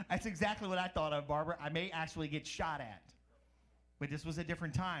 That's exactly what I thought of, Barbara. I may actually get shot at. But this was a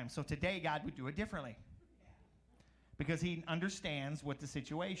different time. So today, God would do it differently. Because He understands what the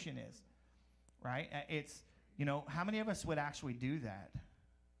situation is. Right? It's, you know, how many of us would actually do that?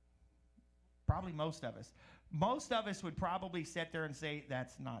 Probably most of us. Most of us would probably sit there and say,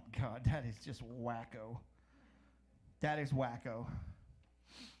 that's not God. That is just wacko. That is wacko.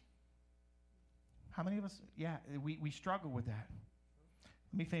 How many of us, yeah, we struggle with that.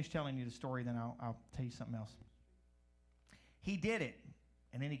 Let me finish telling you the story, then I'll tell you something else. He did it,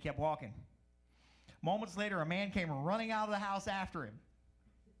 and then he kept walking. Moments later, a man came running out of the house after him.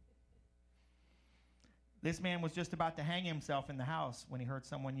 This man was just about to hang himself in the house when he heard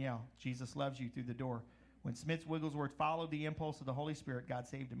someone yell, Jesus loves you, through the door. When Smith Wigglesworth followed the impulse of the Holy Spirit, God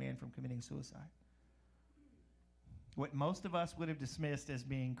saved a man from committing suicide. What most of us would have dismissed as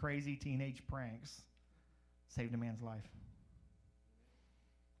being crazy teenage pranks saved a man's life.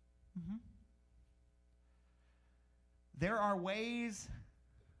 Mm-hmm. There are ways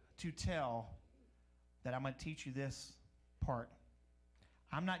to tell that I'm going to teach you this part.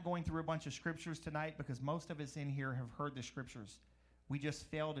 I'm not going through a bunch of scriptures tonight because most of us in here have heard the scriptures. We just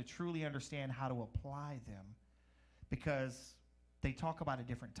fail to truly understand how to apply them because they talk about a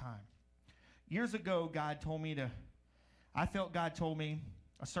different time. Years ago, I felt God told me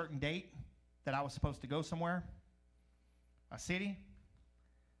a certain date that I was supposed to go somewhere, a city,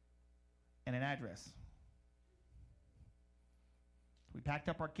 and an address. We packed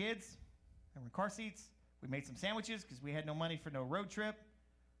up our kids, and we're in car seats. We made some sandwiches because we had no money for no road trip,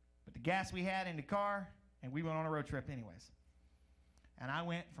 but the gas we had in the car, and we went on a road trip anyways. And I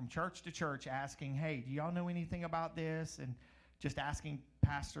went from church to church asking, hey, do y'all know anything about this? And just asking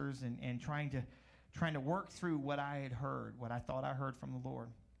pastors and trying to work through what I had heard, what I thought I heard from the Lord.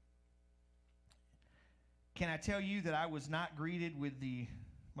 Can I tell you that I was not greeted with the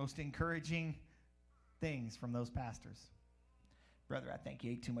most encouraging things from those pastors? Brother, I think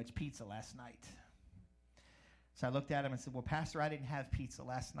you ate too much pizza last night. So I looked at him and said, well, Pastor, I didn't have pizza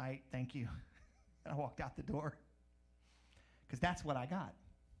last night. Thank you. And I walked out the door because that's what I got.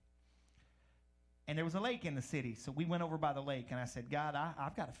 And there was a lake in the city, so we went over by the lake, and I said, God,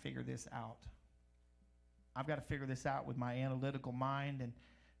 I've got to figure this out. I've got to figure this out with my analytical mind. And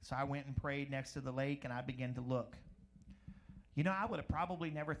so I went and prayed next to the lake, and I began to look. You know, I would have probably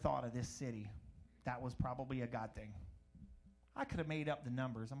never thought of this city. That was probably a God thing. I could have made up the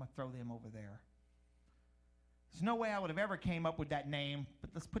numbers. I'm going to throw them over there. There's no way I would have ever came up with that name, but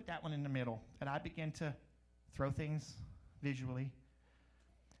let's put that one in the middle. And I began to throw things visually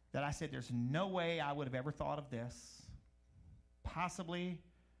that I said, there's no way I would have ever thought of this. Possibly,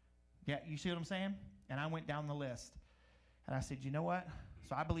 yeah, you see what I'm saying? And I went down the list. And I said, you know what?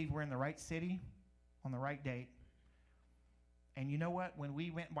 So I believe we're in the right city on the right date. And you know what? When we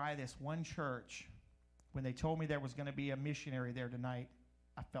went by this one church, when they told me there was going to be a missionary there tonight,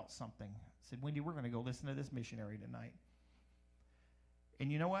 I felt something. I said, Wendy, we're going to go listen to this missionary tonight. And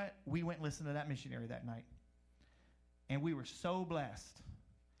you know what? We went and listened to that missionary that night. And we were so blessed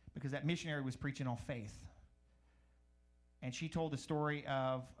because that missionary was preaching on faith. And she told the story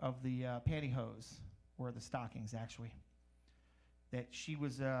of the pantyhose, or the stockings, actually. That she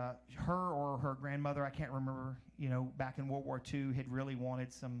was, her or her grandmother, I can't remember, back in World War II, had really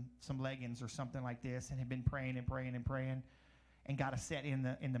wanted some leggings or something like this, and had been praying and praying and praying, and got a set in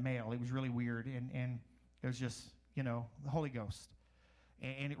the mail. It was really weird, and it was just, the Holy Ghost.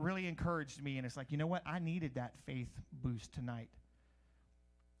 And it really encouraged me, and it's like, you know what? I needed that faith boost tonight.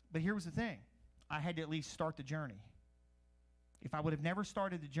 But here was the thing. I had to at least start the journey. If I would have never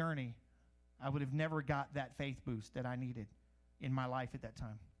started the journey, I would have never got that faith boost that I needed in my life at that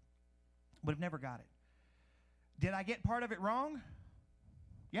time. Would have never got it. Did I get part of it wrong?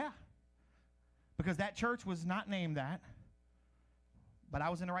 Yeah. Because that church was not named that. But I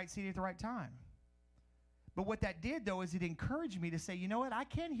was in the right city at the right time. But what that did, though, is it encouraged me to say, you know what? I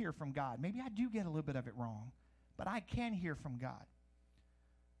can hear from God. Maybe I do get a little bit of it wrong. But I can hear from God.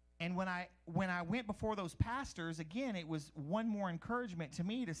 And when I went before those pastors, again, it was one more encouragement to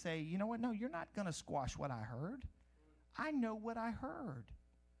me to say, you know what? No, you're not going to squash what I heard. I know what I heard.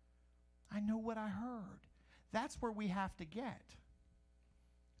 I know what I heard. That's where we have to get.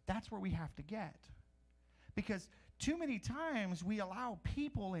 That's where we have to get. Because too many times we allow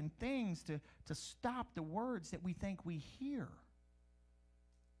people and things to stop the words that we think we hear.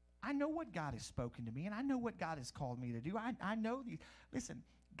 I know what God has spoken to me, and I know what God has called me to do. I know these. Listen,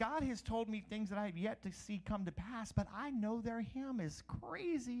 God has told me things that I have yet to see come to pass, but I know they're Him, as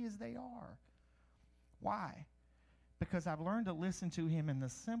crazy as they are. Why? Because I've learned to listen to Him in the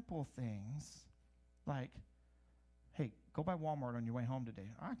simple things, like, hey, go by Walmart on your way home today.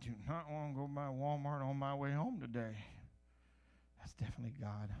 I do not want to go by Walmart on my way home today. That's definitely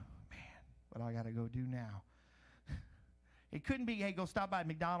God. Man, what I got to go do now. It couldn't be, hey, go stop by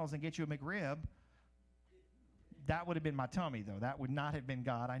McDonald's and get you a McRib. That would have been my tummy, though. That would not have been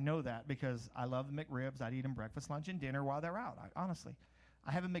God. I know that because I love the McRibs. I'd eat them breakfast, lunch, and dinner while they're out. Honestly.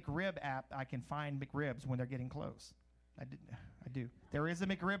 I have a McRib app. I can find McRibs when they're getting close. I do. There is a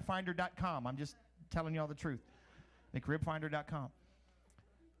McRibfinder.com. I'm just telling you all the truth. McRibfinder.com.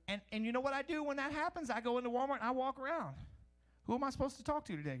 And you know what I do when that happens? I go into Walmart and I walk around. Who am I supposed to talk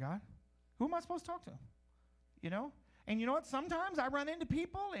to today, God? Who am I supposed to talk to? And you know what? Sometimes I run into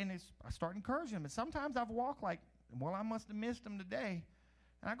people and I start encouraging them. And sometimes I've walked like, well, I must have missed them today.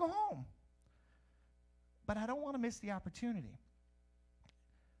 And I go home. But I don't want to miss the opportunity.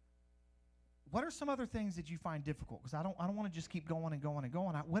 What are some other things that you find difficult? Because I don't want to just keep going and going and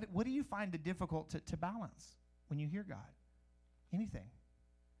going. What do you find it difficult to balance when you hear God? Anything?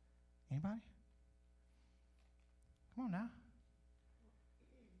 Anybody? Come on now.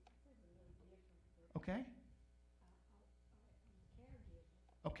 Okay.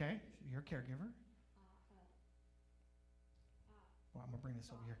 Okay. You're a caregiver. Well, I'm going to bring this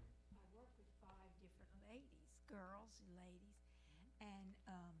over here. I work with 5 different ladies, girls and ladies, and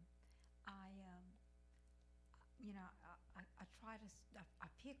I try to I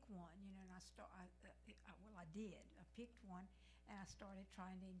pick one, and I did. I picked one, and I started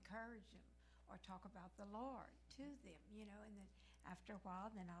trying to encourage them or talk about the Lord to them, and then after a while,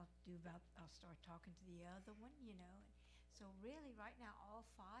 then I'll start talking to the other one, and so really right now all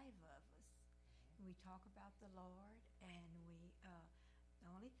 5 of us, we talk about the Lord, and the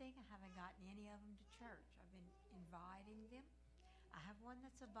only thing, I haven't gotten any of them to church. I've been inviting them. I have one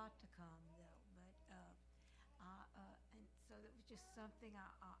that's about to come, though, and so it was just something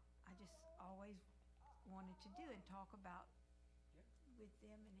I just always wanted to do and talk about with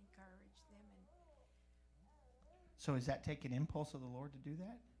them and encourage them. And So is that taking impulse of the Lord to do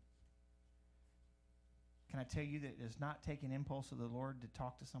that? Can I tell you that it is not taking impulse of the Lord to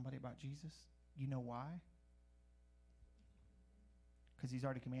talk to somebody about Jesus? You know why? Because he's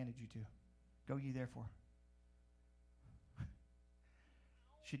already commanded you to. Go ye therefore.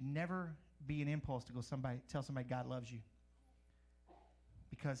 Should never be an impulse to go tell somebody God loves you.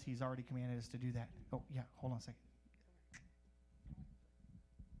 Because he's already commanded us to do that. Oh, yeah, hold on a second.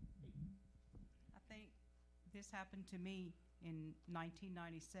 I think this happened to me in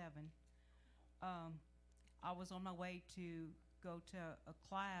 1997. I was on my way to go to a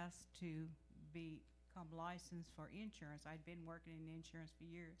class to become licensed for insurance. I'd been working in insurance for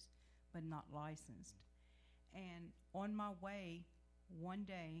years, but not licensed. And on my way, one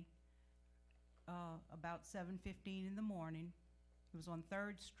day, about 7:15 in the morning, it was on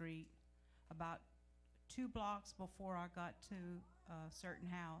 3rd Street, about 2 blocks before I got to a certain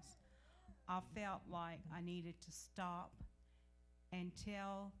house, I felt like I needed to stop and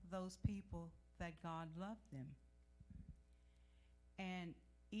tell those people that God loved them. And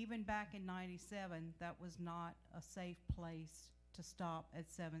even back in 97, that was not a safe place to stop at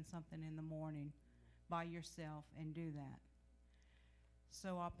 7-something in the morning by yourself and do that.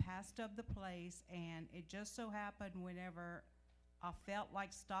 So I passed up the place, and it just so happened whenever I felt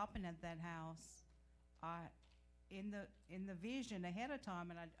like stopping at that house, in the vision ahead of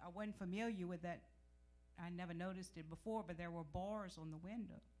time, and I wasn't familiar with that. I never noticed it before, but there were bars on the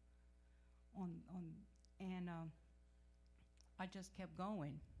window. I just kept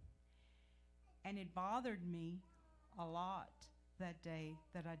going. And it bothered me a lot that day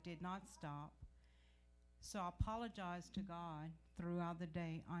that I did not stop. So I apologized to God throughout the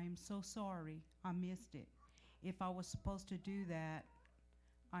day. I am so sorry. I missed it. If I was supposed to do that,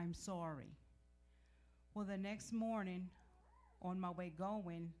 I'm sorry. Well, the next morning, on my way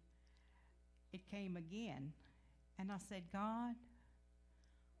going, it came again. And I said, God,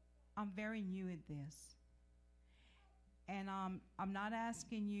 I'm very new at this. And I'm not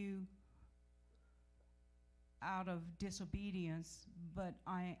asking you out of disobedience, but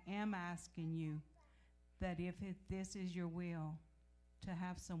I am asking you that if this is your will, to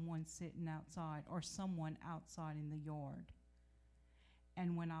have someone sitting outside or someone outside in the yard.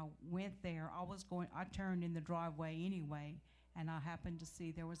 And when I went there, I turned in the driveway anyway, and I happened to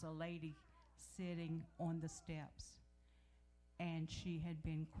see there was a lady sitting on the steps, and she had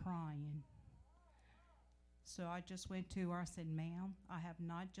been crying. So I just went to her. I said, ma'am, I have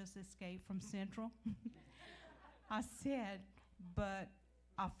not just escaped from Central. I said, but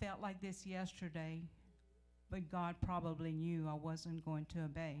I felt like this yesterday, but God probably knew I wasn't going to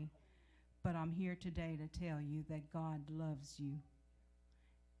obey. But I'm here today to tell you that God loves you,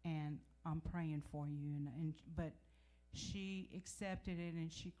 and I'm praying for you. But she accepted it,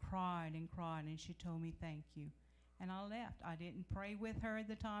 and she cried, and she told me thank you. And I left. I didn't pray with her at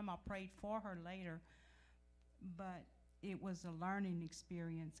the time. I prayed for her later. But it was a learning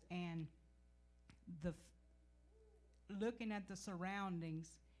experience, and looking at the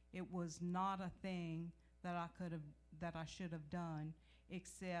surroundings, it was not a thing that I should have done,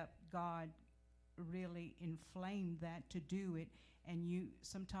 except God really inflamed that to do it. And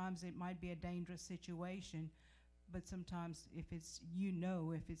sometimes it might be a dangerous situation, but sometimes if it's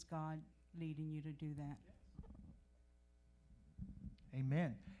God leading you to do that.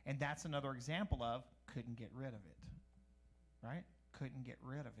 Amen. And that's another example of couldn't get rid of it, right? Couldn't get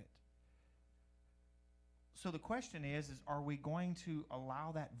rid of it. So the question is are we going to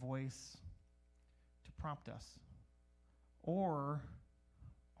allow that voice to prompt us? Or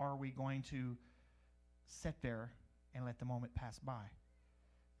are we going to sit there and let the moment pass by,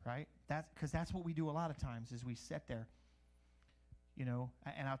 right? Because that's what we do a lot of times is we sit there. You know,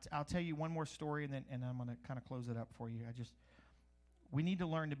 and I'll tell you one more story, and then I'm going to kind of close it up for you. We need to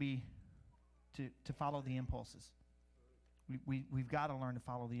learn to follow the impulses. We've got to learn to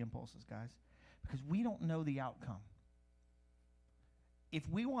follow the impulses, guys, because we don't know the outcome. If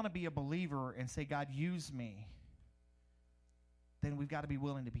we want to be a believer and say, God, use me, then we've got to be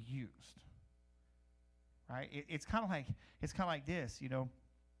willing to be used. Right? It's kind of like this, you know.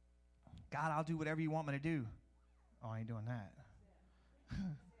 God, I'll do whatever you want me to do. Oh, I ain't doing that.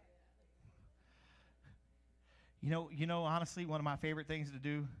 You know, honestly, one of my favorite things to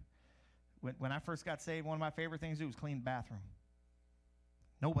do, when I first got saved, one of my favorite things to do was clean the bathroom.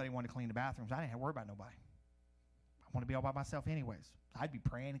 Nobody wanted to clean the bathrooms. I didn't have to worry about nobody. I want to be all by myself anyways. I'd be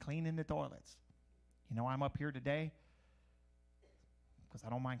praying and cleaning the toilets. You know, I'm up here today because I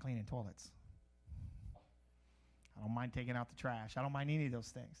don't mind cleaning toilets. I don't mind taking out the trash. I don't mind any of those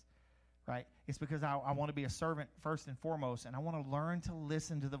things. Right? It's because I want to be a servant first and foremost, and I want to learn to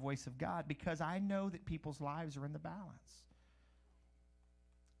listen to the voice of God because I know that people's lives are in the balance.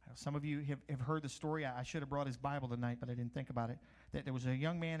 Some of you have heard the story. I should have brought his Bible tonight, but I didn't think about it. That there was a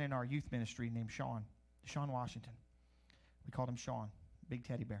young man in our youth ministry named Sean Washington. We called him Sean, big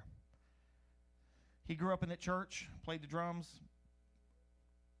teddy bear. He grew up in that church, played the drums,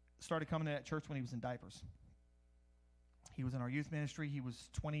 started coming to that church when he was in diapers. He was in our youth ministry. He was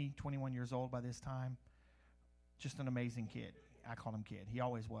 20, 21 years old by this time. Just an amazing kid. I call him kid. He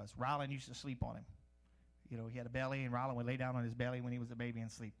always was. Rylan used to sleep on him. You know, he had a belly, and Rylan would lay down on his belly when he was a baby and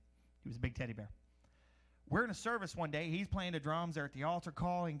sleep. He was a big teddy bear. We're in a service one day. He's playing the drums. They're at the altar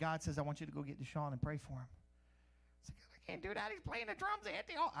call, and God says, I want you to go get Deshaun and pray for him. I said, I can't do that. He's playing the drums at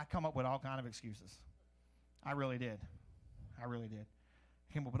the altar. I come up with all kind of excuses. I really did. I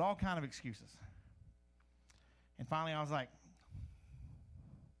came up with all kind of excuses. And finally, I was like,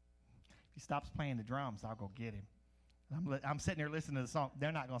 if he stops playing the drums, I'll go get him. And I'm sitting there listening to the song.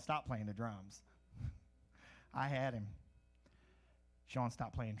 They're not going to stop playing the drums. I had him. Sean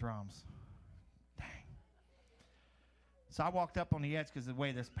stopped playing drums. Dang. So I walked up on the edge because of the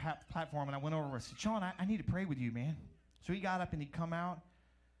way this platform, and I went over and I said, Sean, I need to pray with you, man. So he got up and he'd come out.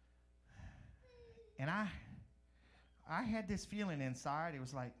 And I had this feeling inside. It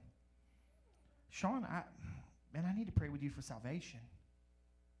was like, Sean, I need to pray with you for salvation.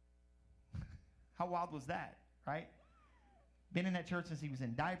 How wild was that, right? Been in that church since he was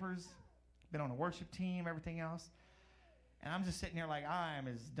in diapers, been on a worship team, everything else. And I'm just sitting there like, I am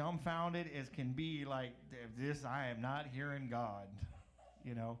as dumbfounded as can be, like, I am not hearing God,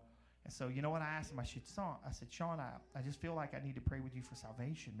 you know. And so, you know what I asked him? I said, Sean, I just feel like I need to pray with you for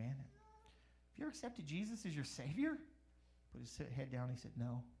salvation, man. Have you ever accepted Jesus as your Savior? Put his head down. He said,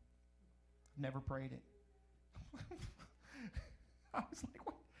 no. Never prayed it. I was like,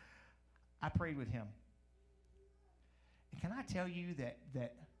 what? I prayed with him. And can I tell you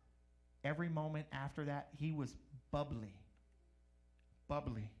that every moment after that, he was bubbly.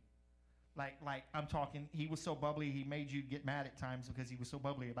 Like I'm talking, he was so bubbly, he made you get mad at times because he was so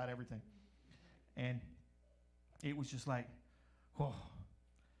bubbly about everything. And it was just like, whoa.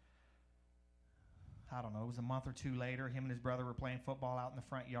 I don't know, it was a month or two later, him and his brother were playing football out in the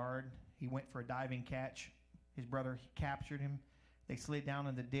front yard. He went for a diving catch. His brother captured him. They slid down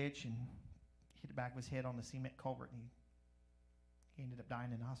in the ditch and hit the back of his head on the cement culvert, and he ended up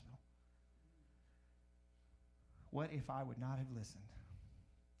dying in the hospital. What if I would not have listened?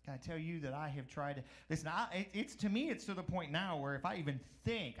 Can I tell you that I have tried to listen? It's to me, it's to the point now where if I even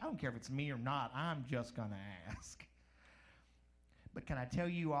think, I don't care if it's me or not, I'm just going to ask. But can I tell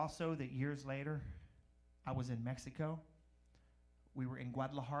you also that years later, I was in Mexico. We were in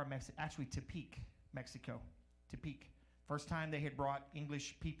Guadalajara, Mexico, actually Tepic, Mexico. Tepic. First time they had brought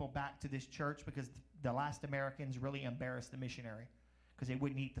English people back to this church because the last Americans really embarrassed the missionary because they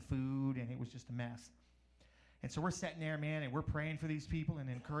wouldn't eat the food and it was just a mess. And so we're sitting there, man, and we're praying for these people and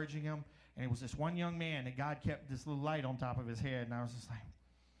encouraging them. And it was this one young man that God kept this little light on top of his head. And I was just like,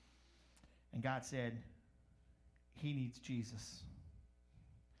 and God said, he needs Jesus.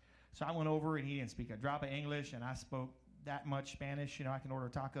 So I went over, and he didn't speak a drop of English, and I spoke that much Spanish. You know, I can order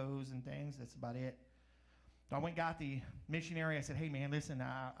tacos and things. That's about it. So I went and got the missionary. I said, hey, man, listen,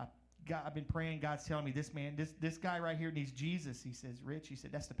 I've been praying. God's telling me this guy right here needs Jesus. He says, Rich, he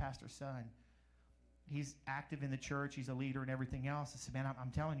said, that's the pastor's son. He's active in the church. He's a leader and everything else. I said, man,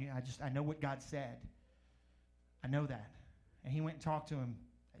 I'm telling you, I know what God said. I know that. And he went and talked to him.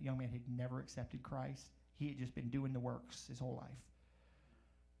 That young man had never accepted Christ. He had just been doing the works his whole life.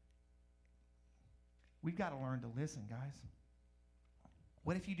 We've got to learn to listen, guys.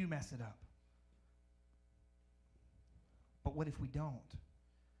 What if you do mess it up? But what if we don't?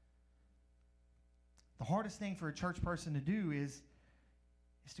 The hardest thing for a church person to do is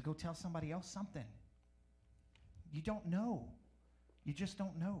is to go tell somebody else something. You don't know. You just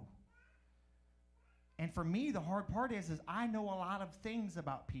don't know. And for me, the hard part is I know a lot of things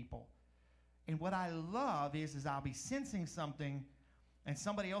about people. And what I love is I'll be sensing something, and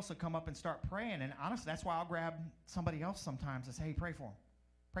somebody else will come up and start praying. And honestly, that's why I'll grab somebody else sometimes and say, hey, pray for them.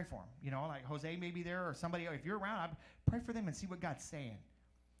 Pray for them. You know, like Jose may be there or somebody. If you're around, I pray for them and see what God's saying.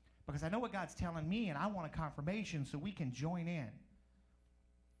 Because I know what God's telling me, and I want a confirmation so we can join in.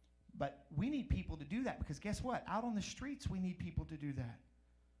 But we need people to do that, because guess what? Out on the streets, we need people to do that.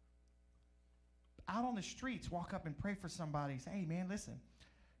 Out on the streets, walk up and pray for somebody. Say, hey, man, listen.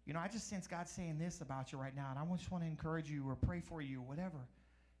 You know, I just sense God saying this about you right now, and I just want to encourage you or pray for you or whatever.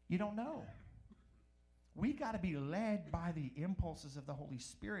 You don't know. We've got to be led by the impulses of the Holy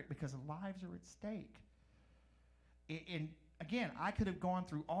Spirit, because lives are at stake. And again, I could have gone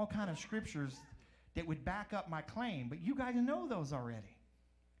through all kind of scriptures that would back up my claim, but you guys know those already.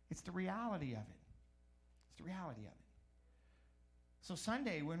 It's the reality of it. It's the reality of it. So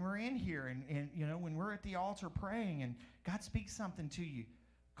Sunday, when we're in here and you know, when we're at the altar praying and God speaks something to you,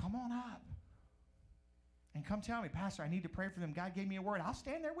 come on up and come tell me, Pastor, I need to pray for them. God gave me a word. I'll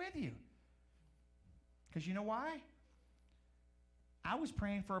stand there with you. Because you know why? I was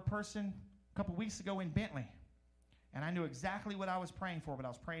praying for a person a couple weeks ago in Bentley, and I knew exactly what I was praying for, but I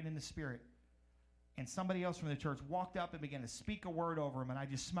was praying in the Spirit. And somebody else from the church walked up and began to speak a word over him, and I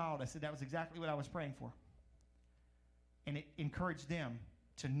just smiled. I said, that was exactly what I was praying for. And it encouraged them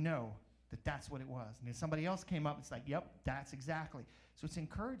to know that that's what it was. And then somebody else came up and it's like, yep, that's exactly. So it's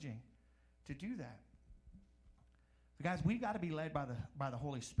encouraging to do that. So guys, we've got to be led by the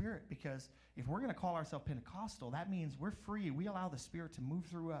Holy Spirit, because if we're going to call ourselves Pentecostal, that means we're free. We allow the Spirit to move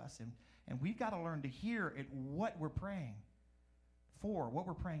through us. And we've got to learn to hear at what we're praying for, what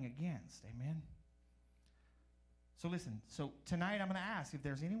we're praying against. Amen? So listen, so tonight I'm going to ask if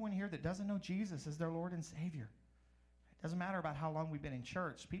there's anyone here that doesn't know Jesus as their Lord and Savior. It doesn't matter about how long we've been in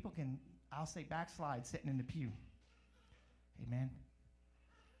church. People can, I'll say, backslide sitting in the pew. Amen?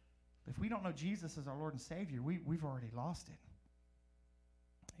 If we don't know Jesus as our Lord and Savior, we've already lost it.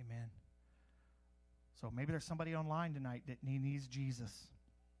 Amen. So maybe there's somebody online tonight that needs Jesus.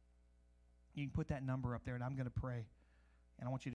 You can put that number up there, and I'm going to pray. And I want you to